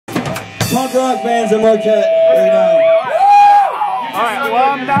punk rock bands in Marquette right now. Alright,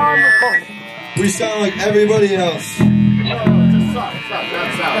 well, now I'm recording. We sound like everybody else. Just stop,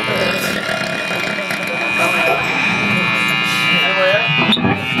 that's out.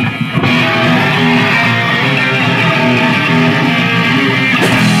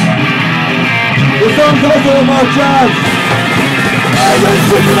 The song goes to Mark Johns. I wish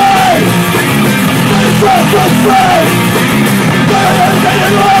we could lie. Let it go so straight. Let it get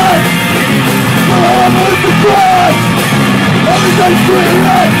it right. So I'm with the cross. Everything's doing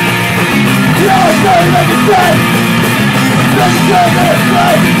right. You know it's not like it's right. Let's go get it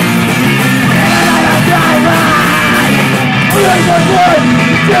right. And I'm dying right. We ain't got one.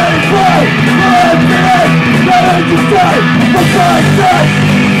 Get it right. Let's get it. Let it just die. For Christ's sake.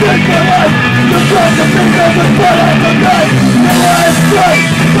 Take my life. The cross of me doesn't put on the night. The last straight.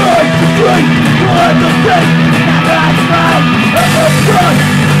 Lord, the drink. Lord, the sick. Never I tried. I'm a cross.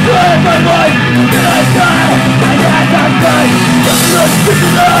 Lord, my life. Did I die? I had not died. The blood to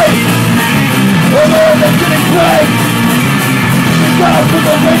tonight. Oh Lord, I'm getting great. The God for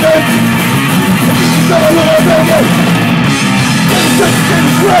the winners. So I will obey it. The church is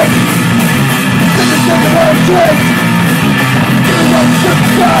getting great. This is getting hard tricks. What should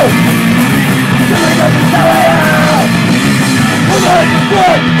go? Doing nothing how I am. I'm on the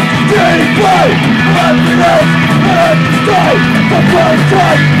front, getting by. I'm the else, I'm the die. The first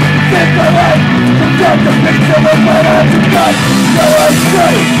time, take my life. To get the picture of my life to cut. So I'm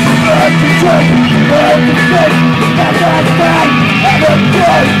straight, I'm the truth, I'm the fake. I'm not bad, I'm a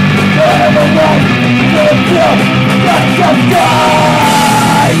boy. I'm a life, I'm a kill. Let's just die.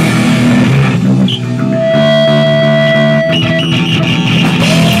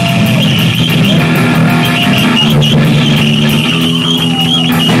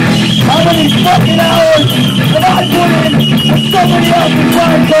 How many fucking hours have I put in with somebody else's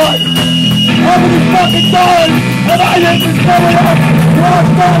blind thought? How many fucking dollars have I left with someone else who I'm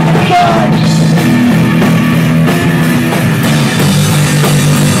falling behind?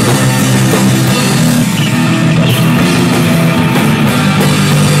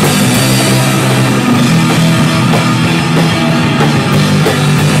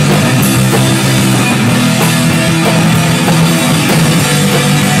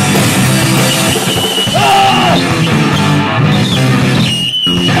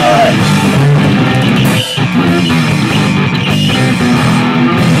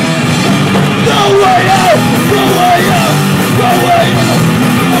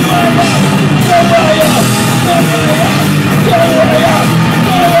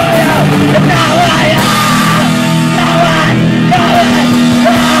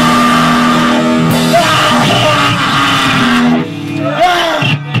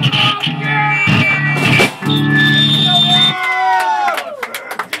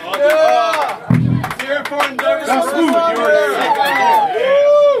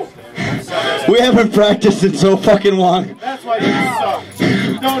 We haven't practiced in so fucking long. That's why you suck.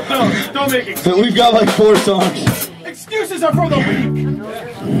 Don't make excuses. But we've got like 4 songs. Excuses are for the weak.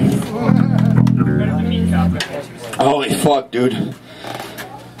 Holy fuck, dude.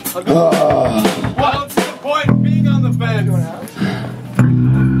 What's the point of being on the fence?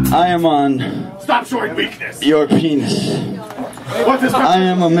 I am on... Stop showing weakness. Your penis. What is I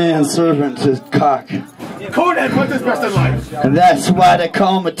am a manservant to cock. Conan, what is best in life? And that's why they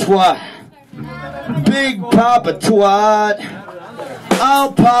call me twat. Big Papa twat.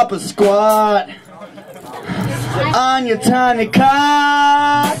 I'll pop a squat on your tiny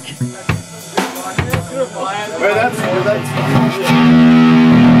cock.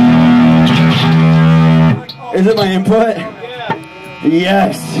 Is it my input?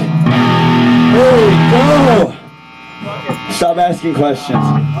 Yes. There we go. Stop asking questions.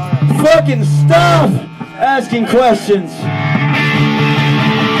 Fucking stop asking questions.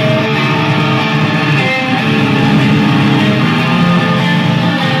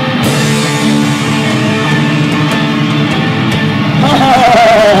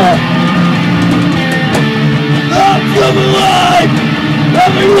 I'm alive!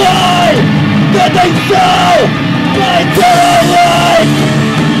 Every lie that they sell! My entire life!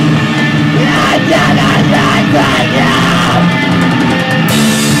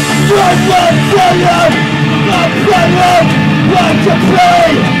 Run, run, failure! Not failure! Want to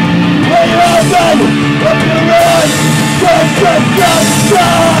play! When you're open, up your run! Just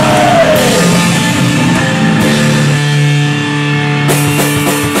outside!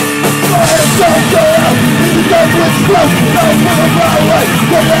 Fire, don't go out! It's Just go for the highway.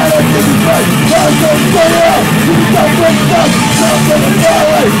 Get out of this place. I'm so scared. You don't get stuck. Go for the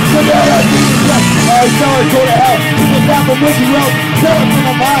highway. Get out of this place. Alright, so go to hell. People down from Wiki Road. Tell them from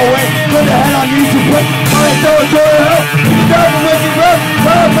a mile away. Go to hell on YouTube quick. Alright, so go to hell. People down from Wiki Road.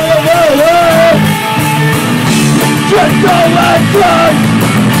 Tell them from a mile away. Just go and run.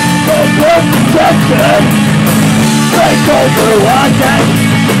 No protection. Take over again.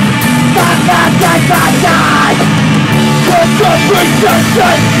 Just a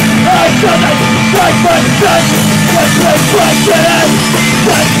protection. I'm coming. Like my son. Just like president.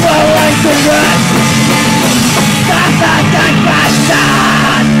 That's my life to rest.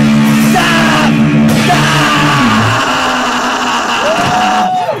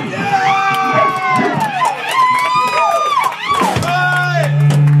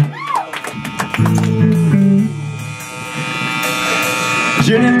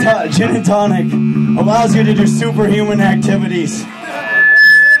 Gin and tonic allows you to do superhuman activities.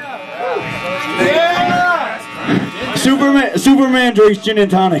 Superman drinks gin and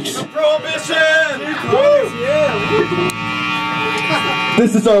tonics. Prohibition!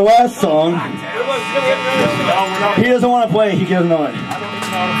 This is our last song. He doesn't want to play. He doesn't know it.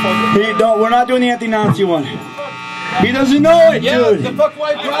 We're not doing the anti-Nazi one. He doesn't know it, dude. The fuck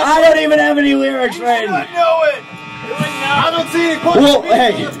white bride. I don't even have any lyrics right. I know it. I don't see any questions. Well,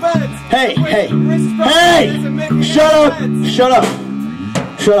 hey!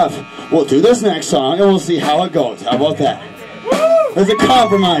 Shut up! We'll do this next song and we'll see how it goes. How about that? There's a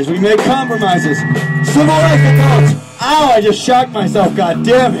compromise. We make compromises. Civil rights adults. Ow! I just shocked myself. God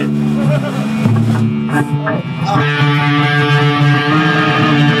damn it!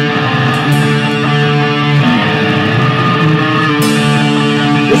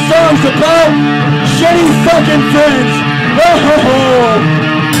 The song's about shitty fucking things. Oh.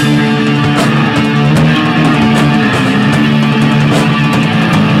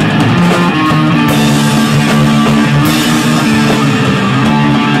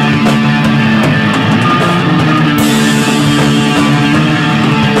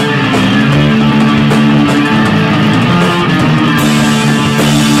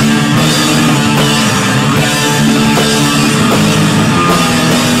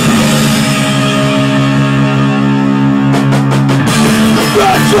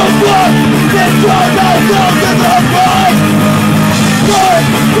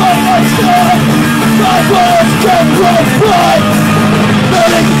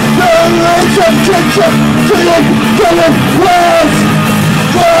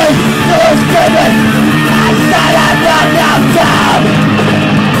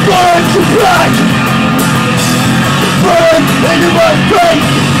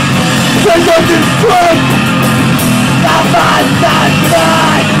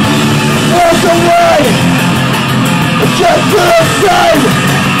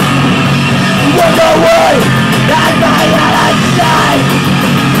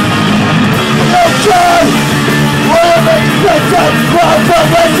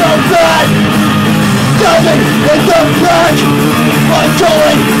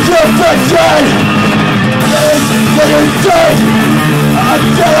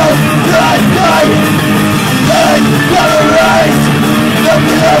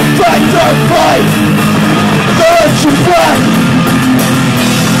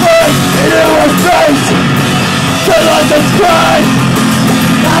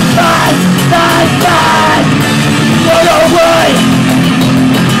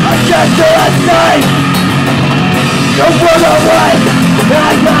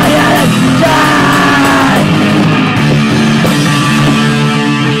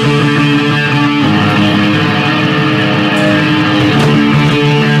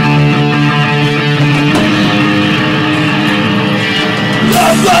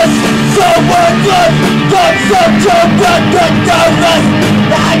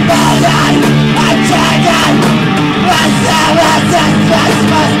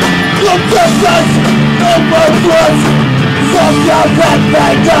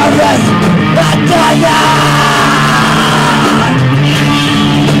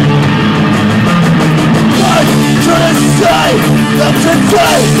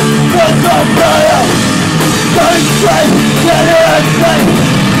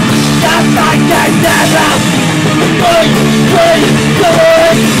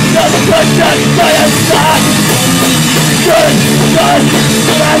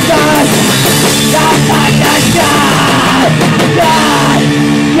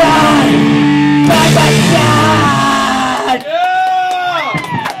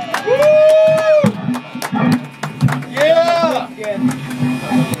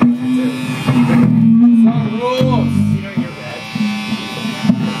 Song rules.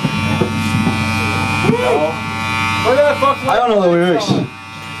 I don't know the lyrics.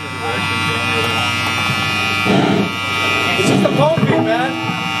 It's just a bone beat, man.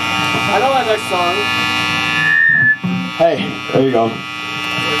 I know that next song. Hey, there you go.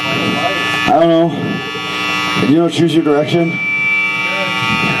 I don't know. You know, choose your direction.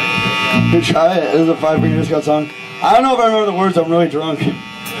 You try it. This is a 5 Finger Scout song. I don't know if I remember the words. I'm really drunk.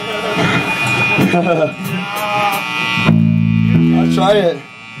 I'll try it.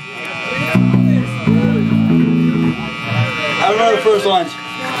 I don't know the first lines.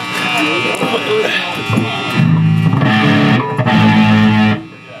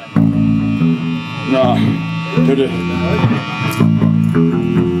 No.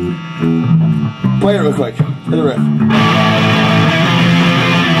 Play it real quick. Hit the riff.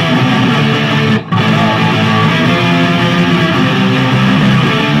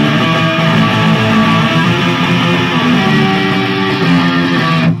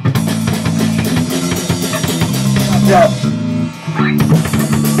 Yeah.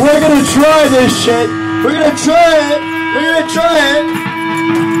 We're gonna try this shit. We're gonna try it. We're gonna try it.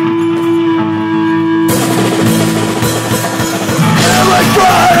 And we're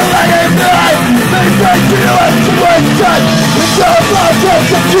trying like a knife. They say to you it's a one shot. It's so close to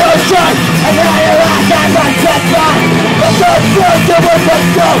confusion. And now you're out on my set line. But don't feel to what let's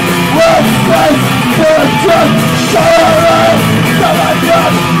go. We're face to the truth. So alright. So I'm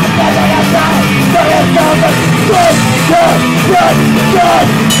young. And then I'm not. So you're coming. Good.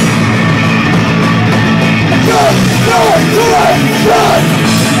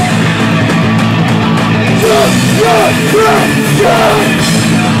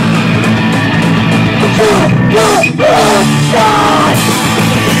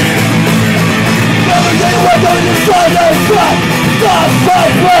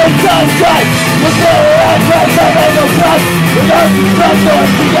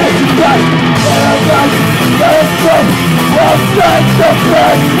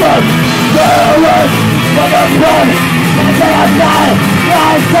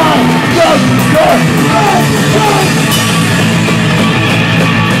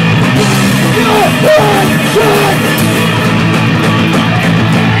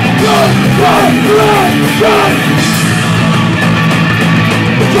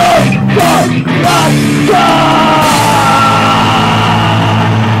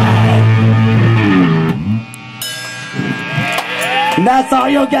 And that's all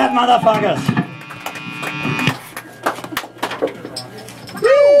you'll get, motherfuckers.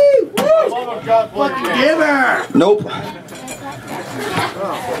 Fucking giver! Nope.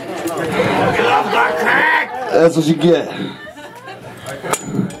 That's what you get.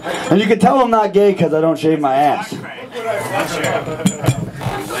 And you can tell I'm not gay because I don't shave my ass.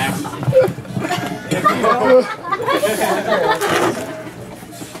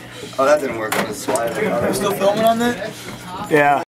 Oh, that didn't work on the slide. Are we still filming on that? Yeah.